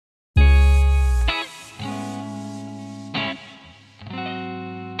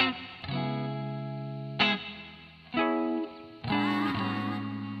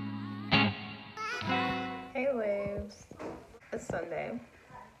It's Sunday,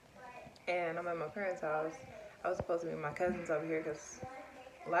 and I'm at my parents' house. I was supposed to meet my cousins over here because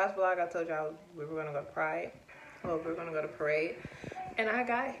last vlog I told y'all we were gonna go to Pride. Well, we were gonna go to Parade, and I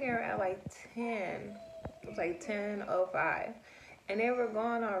got here at like 10. It was like 10:05, and they were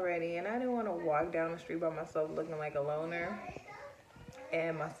gone already. And I didn't want to walk down the street by myself looking like a loner.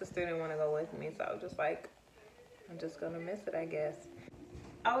 And my sister didn't want to go with me, so I was just like, I'm just gonna miss it, I guess.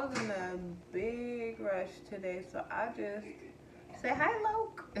 I was in a big rush today, so I just say hi,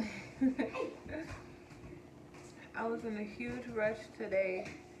 Loke. I was in a huge rush today.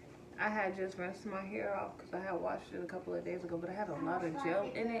 I had just rinsed my hair off because I had washed it a couple of days ago, but I had a lot of gel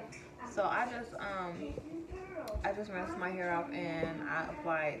in it. So I just rinsed my hair off and I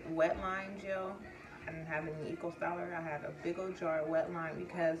applied wet line gel. I didn't have any Eco Styler. I had a big old jar of wet line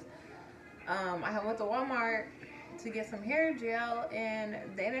because I went to Walmart to get some hair gel and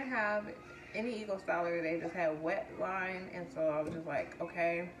they didn't have any Eco Styler. They just had wet line, and so I was just like,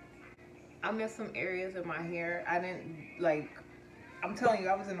 okay. I missed some areas of my hair. I didn't like. I'm telling you,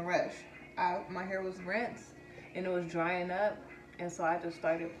 I was in a rush. My hair was rinsed and it was drying up, and so I just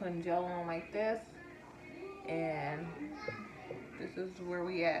started putting gel on like this, and this is where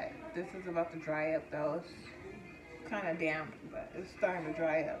we at. This is about to dry up though. It's kind of damp, but it's starting to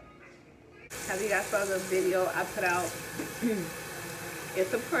dry up. Have you guys saw the video I put out?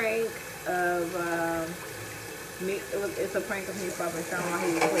 It's a prank of it's a prank of me popping Sean while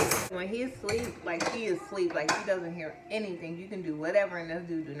he's asleep. When he's asleep, like he is asleep, like he doesn't hear anything. You can do whatever and this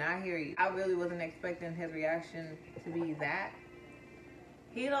dude do not hear you. I really wasn't expecting his reaction to be that.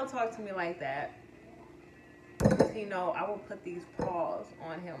 He don't talk to me like that. Because he know I will put these paws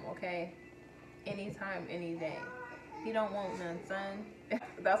on him, okay? Anytime, any day. He don't want none, son.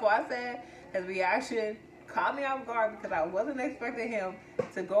 That's why I said his reaction caught me off guard because I wasn't expecting him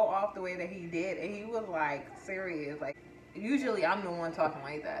to go off the way that he did, and he was like serious. Like usually I'm the one talking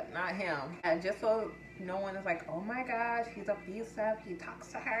like that, not him. And just so no one is like, oh my gosh, he's abusive, he talks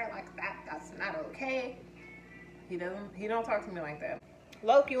to her like that, that's not okay. He don't talk to me like that.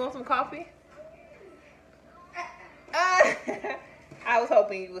 Loke, you want some coffee? I was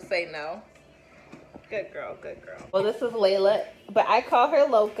hoping you would say no. Good girl, good girl. Well, this is Layla, but I call her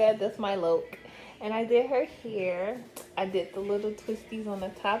Loka. This is my Loke. And I did her hair. I did the little twisties on the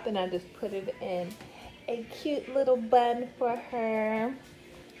top, and I just put it in a cute little bun for her.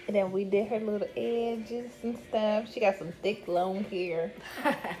 And then we did her little edges and stuff. She got some thick, long hair.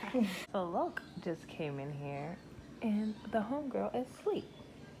 So Loke just came in here, and the homegirl is asleep.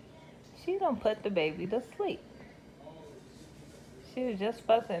 She done put the baby to sleep. She was just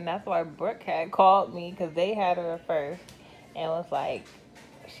fussing. That's why Brooke had called me, because they had her first, and was like,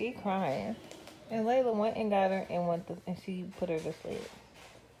 she crying. And Layla went and got her and she put her to sleep.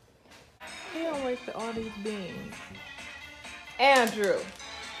 He don't waste all these beans. Andrew,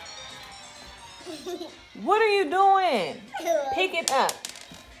 what are you doing? Pick it up.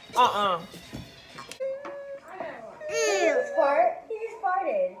 He just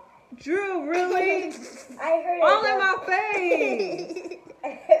farted. Drew, really? I heard it. All in my face. I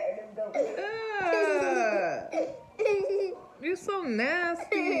heard him go. You're so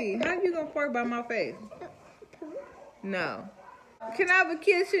nasty. How you gonna fart by my face? No. Can I have a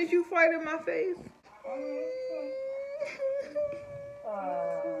kiss since you farted in my face?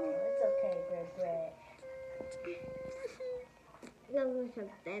 Oh, it's okay, Brett. No,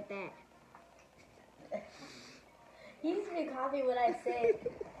 that. He used to be coffee when I said.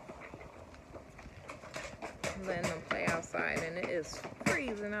 I'm letting them play outside, and it is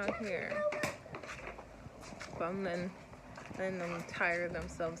freezing out here. So I'm letting them tire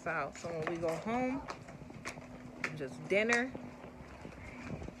themselves out. So when we go home, just dinner,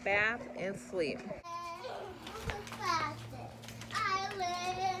 bath, and sleep.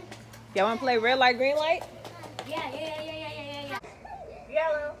 Y'all want to play red light, green light? Yeah.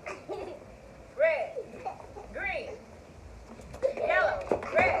 Yellow, red, green, yellow,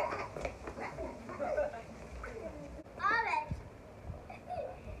 red.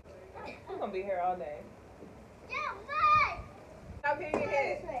 I'm gonna be here all day. Stop hitting your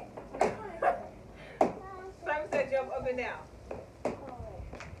head. Simon said jump up and down.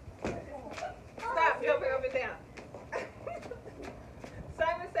 Stop jumping up and down.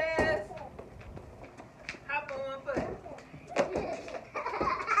 Simon says hop on one foot.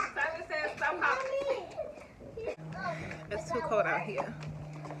 Simon says stop hopping. It's too cold out here.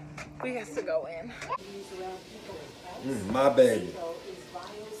 We have to go in. My baby.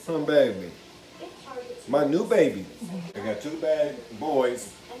 Some baby. My new baby. I got 2 bad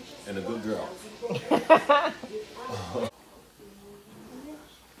boys and a good girl.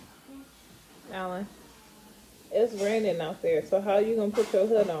 Alan. It's raining out there, so how you gonna put your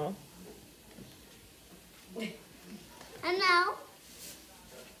hood on? I know.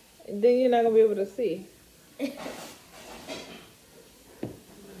 Then you're not gonna be able to see.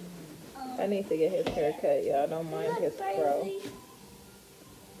 I need to get his hair cut, y'all. Don't mind his fro.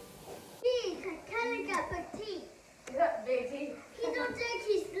 He kind of got big teeth. He got big teeth. He don't think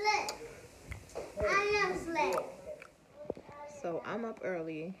he's slick. I am slick. So I'm up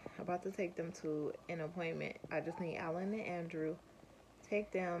early, about to take them to an appointment. I just need Alan and Andrew.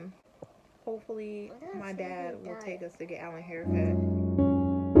 Take them. Hopefully my dad will take us to get Alan a haircut.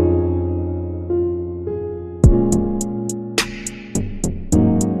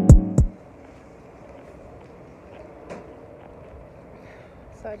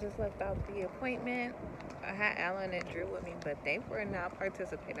 So I just left out the appointment. I had Alan and Drew with me, but they were not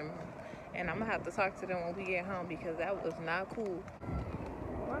participating. And I'm gonna have to talk to them when we get home because that was not cool.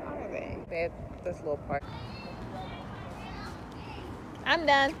 Where are they? They're at this little park. I'm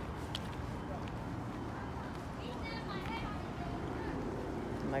done.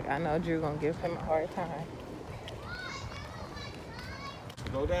 Like, I know Drew gonna give him a hard time.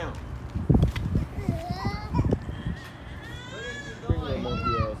 Go down.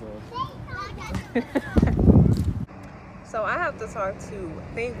 So I have to talk to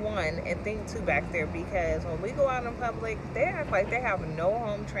Think 1 and Think 2 back there because when we go out in public, they act like they have no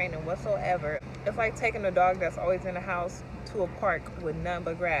home training whatsoever. It's like taking a dog that's always in the house to a park with none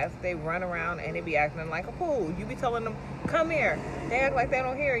but grass. They run around and they be acting like a fool. You be telling them, come here. They act like they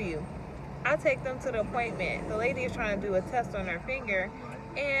don't hear you. I take them to the appointment. The lady is trying to do a test on her finger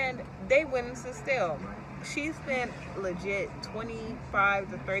and they wouldn't sit still. She spent legit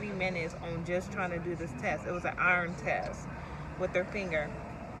 25 to 30 minutes on just trying to do this test. It was an iron test with their finger.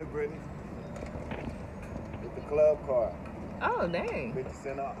 Hey, Brittany. Get the club card. Oh, dang. 50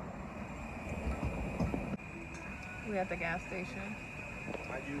 cents off. We at the gas station.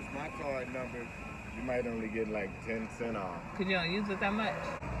 I use my card number. You might only get like 10 cents off. Because you don't use it that much.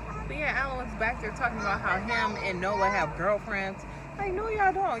 But yeah, Alan was back there talking about how him and Noah have girlfriends. Like, no,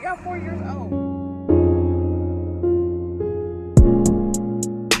 y'all don't. Y'all 4 years old.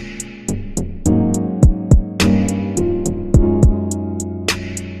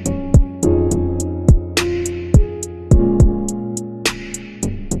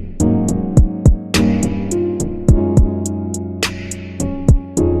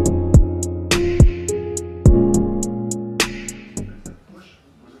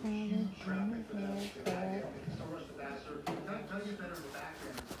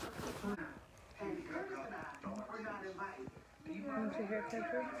 Want your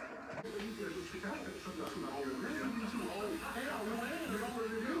haircut, Drew?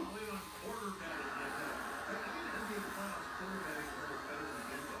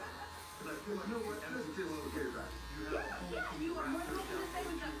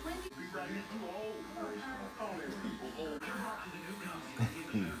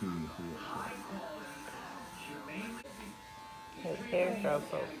 His hair grows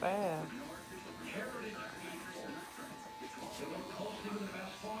so fast.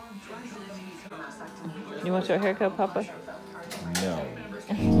 You want your haircut, Papa? No.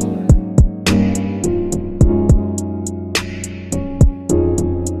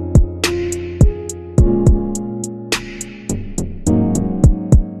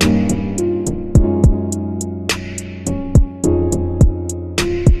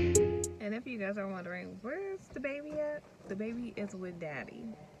 And if you guys are wondering, where's the baby at? The baby is with Daddy.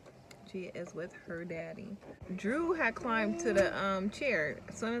 She is with her daddy. Drew had climbed to the chair.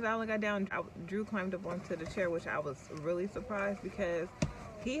 As soon as Alan got down, Drew climbed up onto the chair, which I was really surprised because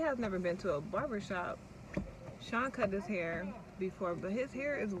he has never been to a barbershop. Sean cut his hair before, but his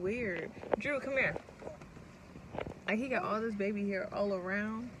hair is weird. Drew, come here. Like, he got all this baby hair all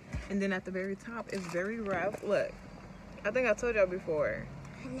around, and then at the very top, it's very rough. Look, I think I told y'all before.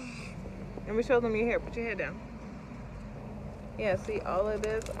 Let me show them your hair. Put your head down. Yeah, see, all of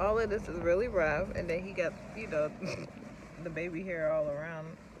this is really rough, and then he got, you know, the baby hair all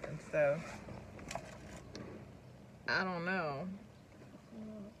around and stuff. I don't know.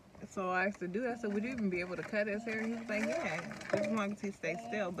 So I asked the dude, I said, would you even be able to cut his hair? He was like, yeah, as long as he stays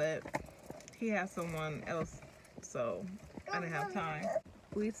still, but he has someone else, so I didn't have time.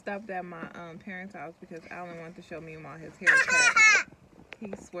 We stopped at my parents' house because Alan wanted to show me my his haircut.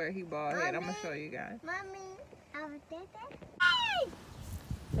 He swear he bald head. I'm gonna show you guys. Mommy,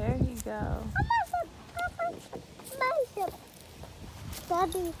 There you go.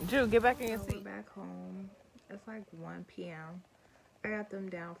 Daddy. Drew, get back in your seat. We're back home. It's like 1 p.m. I got them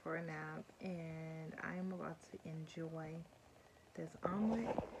down for a nap, and I am about to enjoy this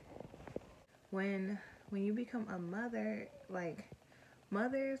omelet. When when you become a mother, like,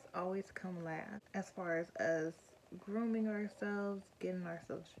 mothers always come last as far as us grooming ourselves, getting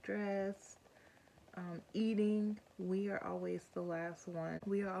ourselves dressed, eating. We are always the last one.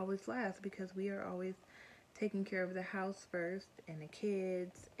 We are always last because we are always taking care of the house first and the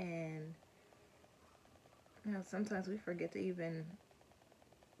kids, and you know, sometimes we forget to even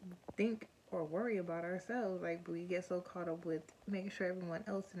think or worry about ourselves. Like, we get so caught up with making sure everyone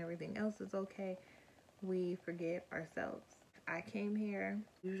else and everything else is okay, we forget ourselves. I came here,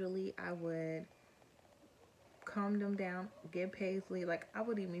 usually I would calm them down, get Paisley, like I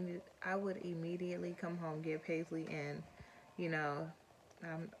would immediately come home, get Paisley, and you know,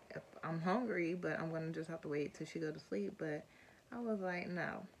 if I'm hungry, but I'm gonna just have to wait till she go to sleep. But I was like,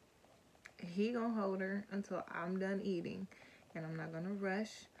 no, he gonna hold her until I'm done eating, and I'm not gonna rush.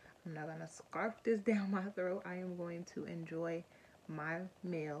 I'm not gonna scarf this down my throat. I am going to enjoy my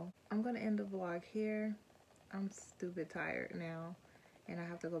meal. I'm gonna end the vlog here. I'm stupid tired now, and I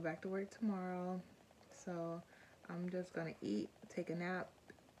have to go back to work tomorrow. So I'm just gonna eat, take a nap,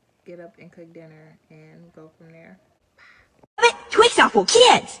 get up and cook dinner, and go from there. Twix Apple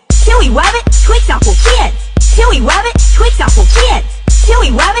Kids. Chewy Rabbit, Twix Apple Kids. Chewy Rabbit, Twix Apple Kids.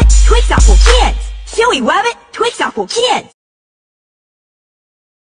 Chewy Rabbit, Twix Apple Kids. Chewy Rabbit, Twix Apple Kids.